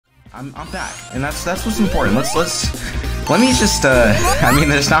I'm back, and that's what's important. Let me just I mean,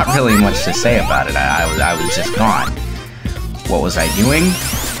 there's not really much to say about it. I was just gone. What was I doing?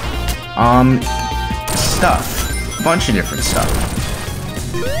 Stuff, a bunch of different stuff.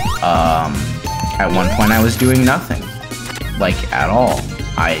 At one point I was doing nothing, like at all.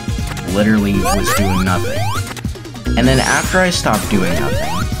 I literally was doing nothing, and then after I stopped doing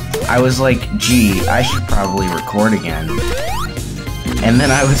nothing, I was like, gee, I should probably record again. And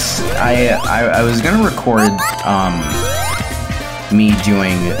then I was gonna record me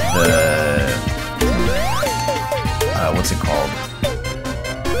doing the what's it called?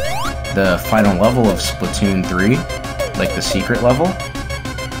 The final level of Splatoon 3, like the secret level.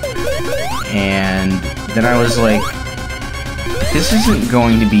 And then I was like, this isn't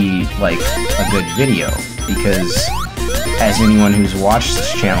going to be like a good video, because as anyone who's watched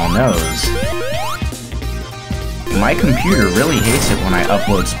this channel knows, my computer really hates it when I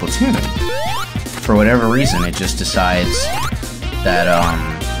upload Splatoon. For whatever reason, it just decides that,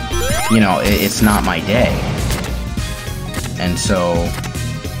 you know, it's not my day. And so,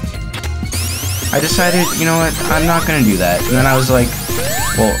 I decided, you know what, I'm not gonna do that. And then I was like,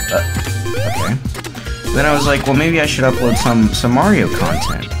 well, okay. Then I was like, well, maybe I should upload some Mario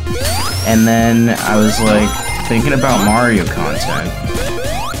content. And then I was like, thinking about Mario content.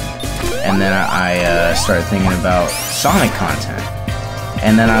 And then I started thinking about Sonic content.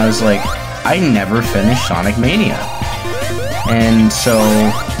 And then I was like, I never finished Sonic Mania. And so,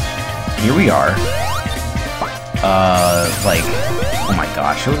 here we are. Like, oh my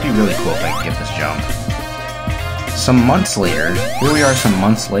gosh, it would be really cool if I could get this jump. Some months later, here we are some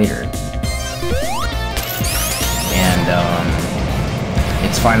months later. And,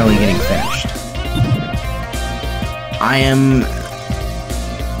 it's finally getting finished. I am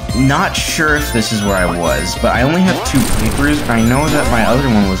not sure if this is where I was, but I only have 2 playthroughs, and I know that my other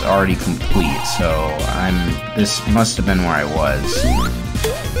one was already complete, so this must have been where I was.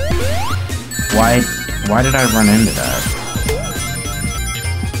 Why did I run into that?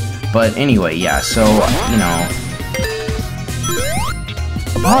 But anyway, yeah, so, you know,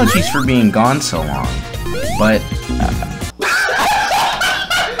 apologies for being gone so long, but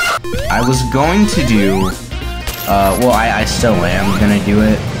I was going to do, well, I still am gonna do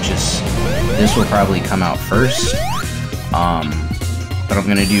it, just, this will probably come out first, but I'm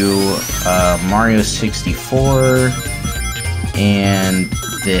gonna do, Mario 64, and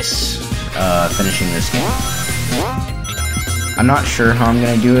this, finishing this game. I'm not sure how I'm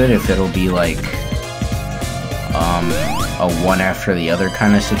gonna do it, if it'll be like, a one after the other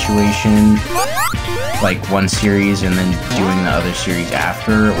kind of situation, like one series and then doing the other series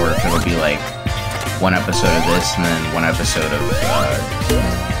after, or if it'll be like, one episode of this, and then one episode of,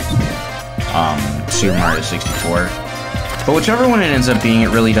 Super Mario 64. But whichever one it ends up being, it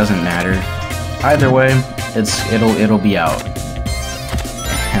really doesn't matter. Either way, it'll be out.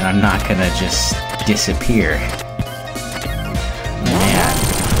 And I'm not gonna just disappear. Man.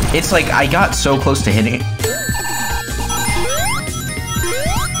 It's like, I got so close to hitting it.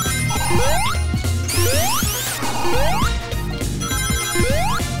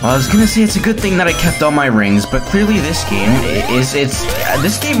 Well, I was gonna say it's a good thing that I kept all my rings, but clearly this game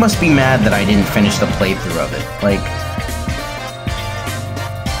this game must be mad that I didn't finish the playthrough of it. Like,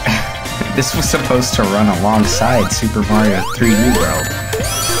 this was supposed to run alongside Super Mario 3D World,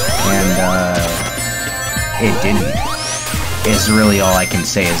 and it didn't. Is really all I can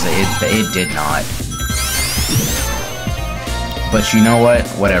say, is that it did not. But you know what?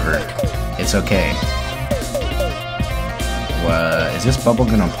 Whatever. It's okay. Is this bubble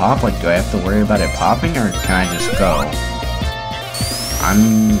gonna pop? Like, do I have to worry about it popping, or can I just go?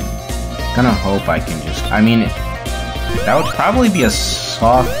 I'm gonna hope I can just... I mean, that would probably be a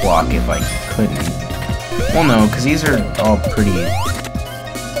soft block if I couldn't. Well, no, because these are all pretty...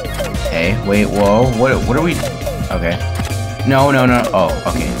 Hey, wait, whoa, what are we... Okay. No. Oh,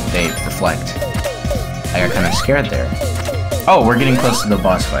 okay, they reflect. I got kind of scared there. Oh, we're getting close to the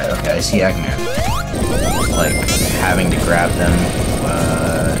boss fight. Okay, I see Eggman. Like, having to grab them.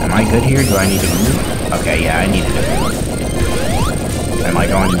 Am I good here? Do I need to move? Okay, yeah, I needed to move. Am I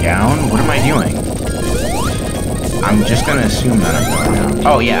going down? What am I doing? I'm just gonna assume that I'm going down.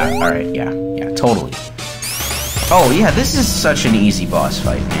 Oh, yeah, alright, yeah, totally. Oh, yeah, this is such an easy boss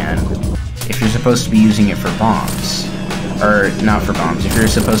fight, man. If you're supposed to be using it for bombs. Or, not for bombs, if you're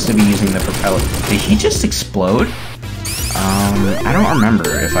supposed to be using the propeller. Did he just explode? I don't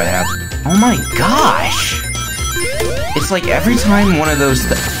remember if I have... Oh my gosh! It's like every time one of those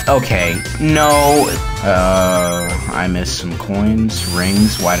okay, no, I missed some coins,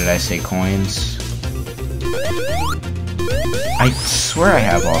 rings, why did I say coins? I swear I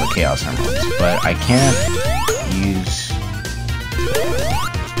have all the Chaos Emeralds, but I can't use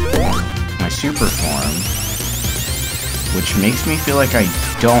my super form, which makes me feel like I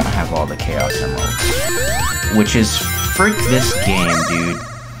don't have all the Chaos Emeralds. Which is frick this game, dude.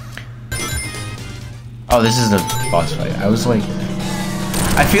 Oh, this is the boss fight. I was like...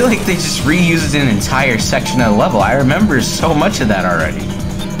 I feel like they just reused an entire section of the level. I remember so much of that already.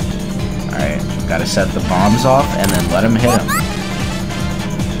 Alright, gotta set the bombs off and then let them hit them.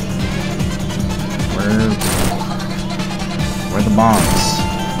 Where are the bombs?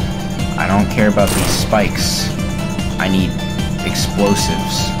 I don't care about these spikes. I need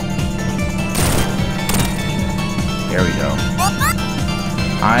explosives. There we go.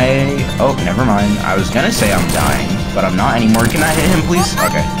 Oh, never mind. I was gonna say I'm dying, but I'm not anymore. Can I hit him, please?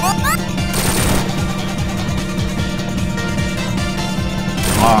 Okay.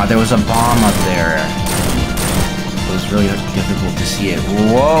 Oh, there was a bomb up there. It was really difficult to see it.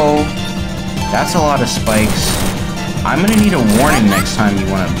 Whoa! That's a lot of spikes. I'm gonna need a warning next time you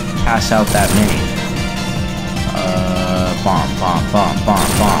want to pass out that many. Bomb, bomb, bomb, bomb,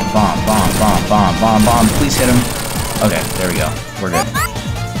 bomb, bomb, bomb, bomb, bomb, bomb, bomb. Please hit him. Okay, there we go. We're good.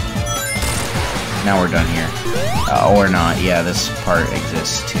 Now we're done here. Or not. Yeah, this part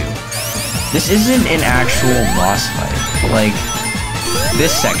exists too. This isn't an actual boss fight. Like,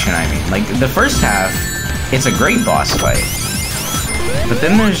 this section, I mean. Like, the first half, it's a great boss fight. But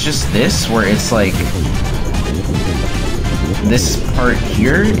then there's just this, where it's like... This part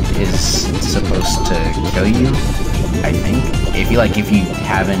here is supposed to kill you, I think. If you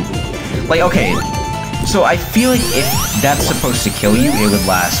haven't... Like, okay... So I feel like if that's supposed to kill you, it would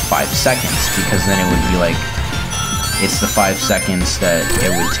last 5 seconds, because then it would be like, it's the 5 seconds that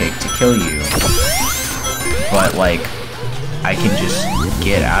it would take to kill you. But like, I can just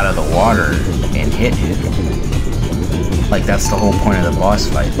get out of the water and hit him. Like, that's the whole point of the boss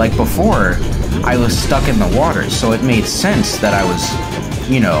fight. Like before, I was stuck in the water, so it made sense that I was,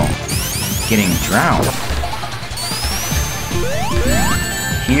 you know, getting drowned.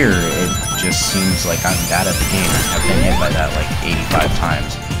 Here, it just seems like I'm bad at the game. I've been hit by that like 85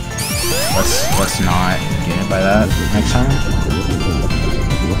 times. Let's not get hit by that next time.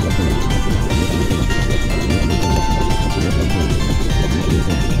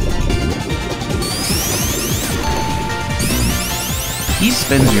 He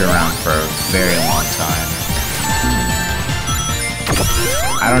spins you around for a very long time.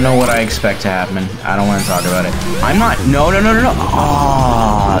 I don't know what I expect to happen. I don't want to talk about it. I'm not... No.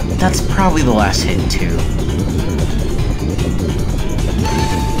 Oh, that's probably the last hit, too.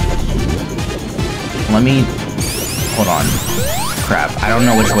 Let me... Hold on. Crap. I don't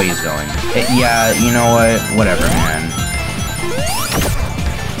know which way he's going. Yeah, you know what? Whatever, man.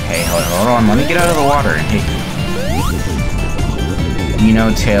 Hey, hold on. Let me get out of the water and hit you. You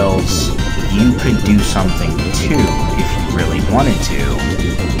know, Tails, you could do something, too, if you really wanted to.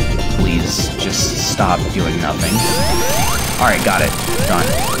 Please, just stop doing nothing. Alright, got it. Done.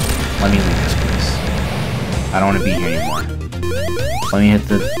 Let me leave this place. I don't want to be here anymore. Let me hit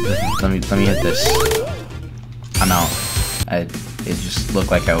let me hit this. I'm out. It just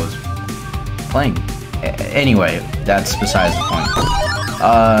looked like I was playing. Anyway, that's besides the point.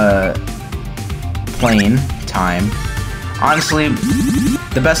 Plane time. Honestly,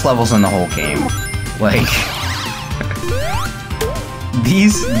 the best levels in the whole game. Like,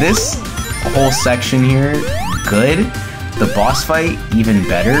 this whole section here, good. The boss fight, even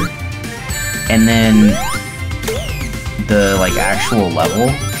better. And then the like actual level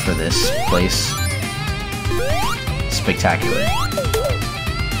for this place, spectacular.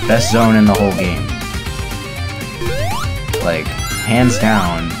 Best zone in the whole game. Like, hands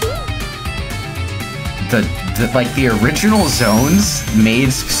down. The original zones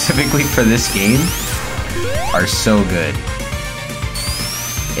made specifically for this game are so good.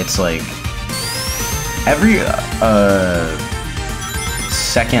 It's like every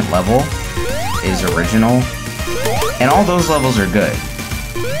second level is original, and all those levels are good.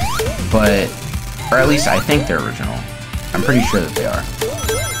 But, or at least I think they're original. I'm pretty sure that they are.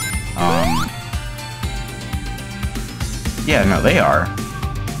 Yeah, no, they are.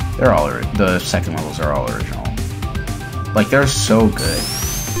 They're all the second levels are all original. Like, they're so good.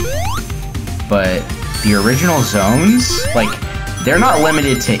 But the original zones, like, they're not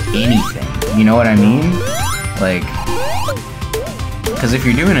limited to anything. You know what I mean? Like, because if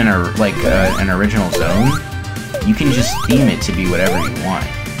you're doing an original zone, you can just theme it to be whatever you want.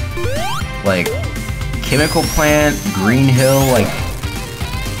 Like, Chemical Plant, Green Hill, like,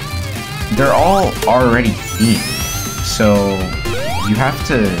 they're all already themed. So you have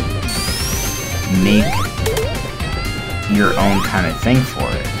to make your own kind of thing for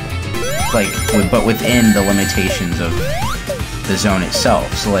it. Like, but within the limitations of the zone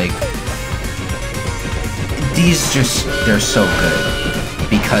itself. So, like, these just, they're so good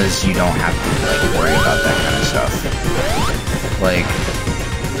because you don't have to, like, worry about that kind of stuff. Like,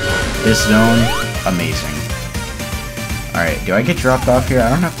 this zone, amazing. Alright, do I get dropped off here? I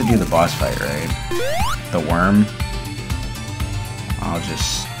don't have to do the boss fight, right? The worm. I'll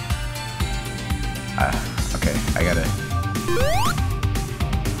just... okay, I gotta...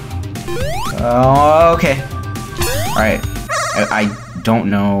 okay. Alright. I don't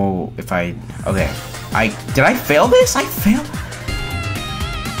know if I... Okay. Did I fail this? I failed?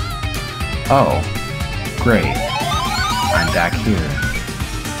 Oh. Great. I'm back here.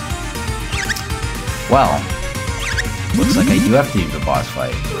 Well. Looks like I do have to do the boss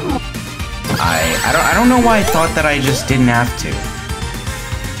fight. I don't know why I thought that I just didn't have to.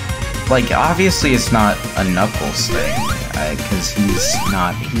 Like, obviously it's not a Knuckles thing, because he's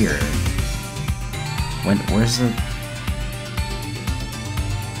not here. Where's the...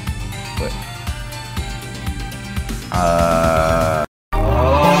 What?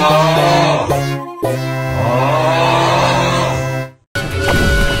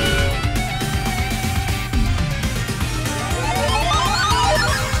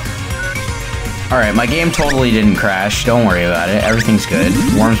 Alright, my game totally didn't crash. Don't worry about it. Everything's good.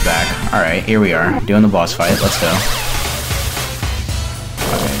 Worm's back. Alright, here we are. Doing the boss fight. Let's go.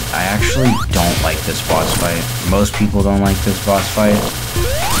 Okay, I actually don't like this boss fight. Most people don't like this boss fight.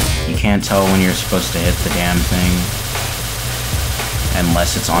 You can't tell when you're supposed to hit the damn thing.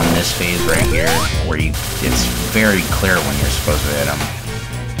 Unless it's on this phase right here, where it's very clear when you're supposed to hit him.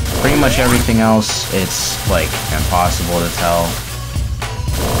 Pretty much everything else, it's, like, impossible to tell.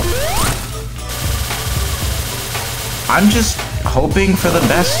 I'm just hoping for the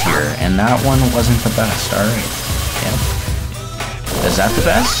best here, and that one wasn't the best. Alright. Yep. Is that the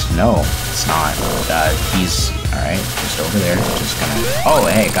best? No, it's not. He's... Alright, just over there. Just gonna... Oh,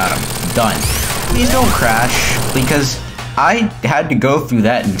 hey, got him. Done. Please don't crash, because I had to go through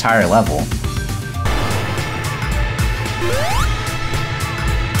that entire level.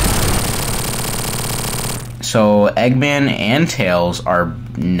 So, Eggman and Tails are...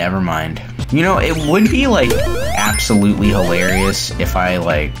 Never mind. You know, it would be, like, absolutely hilarious if I,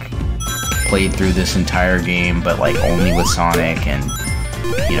 like, played through this entire game, but, like, only with Sonic, and,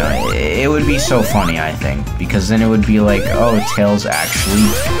 you know, it would be so funny, I think, because then it would be like, oh, Tails actually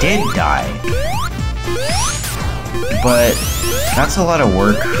did die. But that's a lot of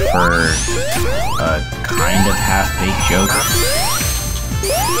work for a kind of half-baked joke.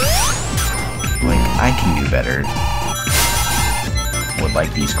 Like, I can do better. With,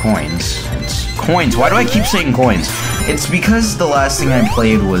 like, these coins. It's coins. Why do I keep saying coins? It's because the last thing I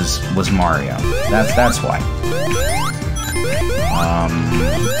played was Mario. That's why.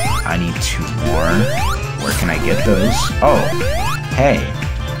 I need 2 more. Where can I get those? Oh, hey.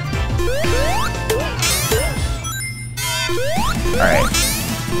 Alright.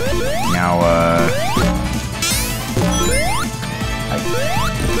 Now,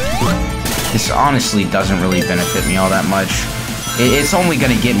 this honestly doesn't really benefit me all that much. It's only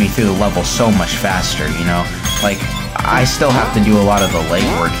gonna get me through the level so much faster, you know? Like, I still have to do a lot of the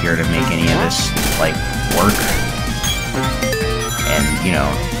legwork here to make any of this, like, work. And, you know,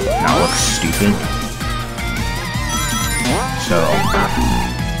 not look stupid. So,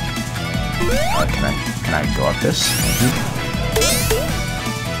 can I go up this? Maybe?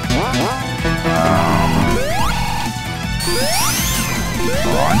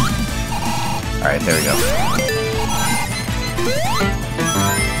 Hold on. Alright, there we go.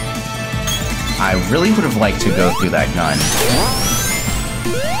 I really would have liked to go through that gun.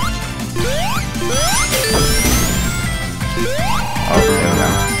 Oh, there we go.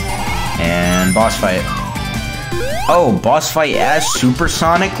 And boss fight. Oh, boss fight as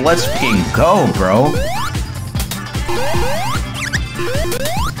Supersonic? Let's fucking go, bro.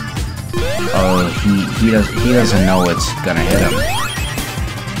 Oh, he doesn't know what's gonna hit him.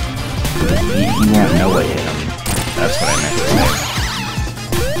 He won't know what hit him. That's what I meant to say.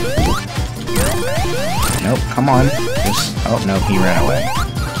 Nope, come on. Just, oh, no, he ran away.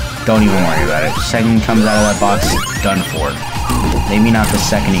 Don't even worry about it. Second he comes out of that box, done for. Maybe not the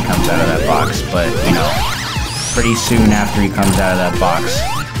second he comes out of that box, but, you know, pretty soon after he comes out of that box.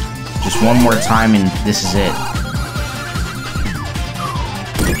 Just one more time and this is it.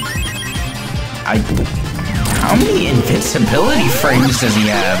 How many invincibility frames does he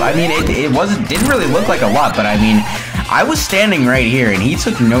have? I mean, it didn't really look like a lot, but I mean, I was standing right here and he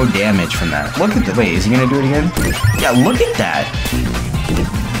took no damage from that. Look at the, wait, is he gonna do it again? Yeah, look at that.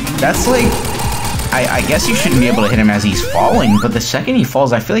 That's like, I guess you shouldn't be able to hit him as he's falling, but the second he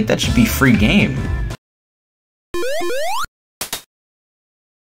falls, I feel like that should be free game.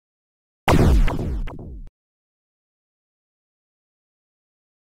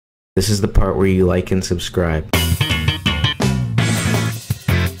 This is the part where you like and subscribe.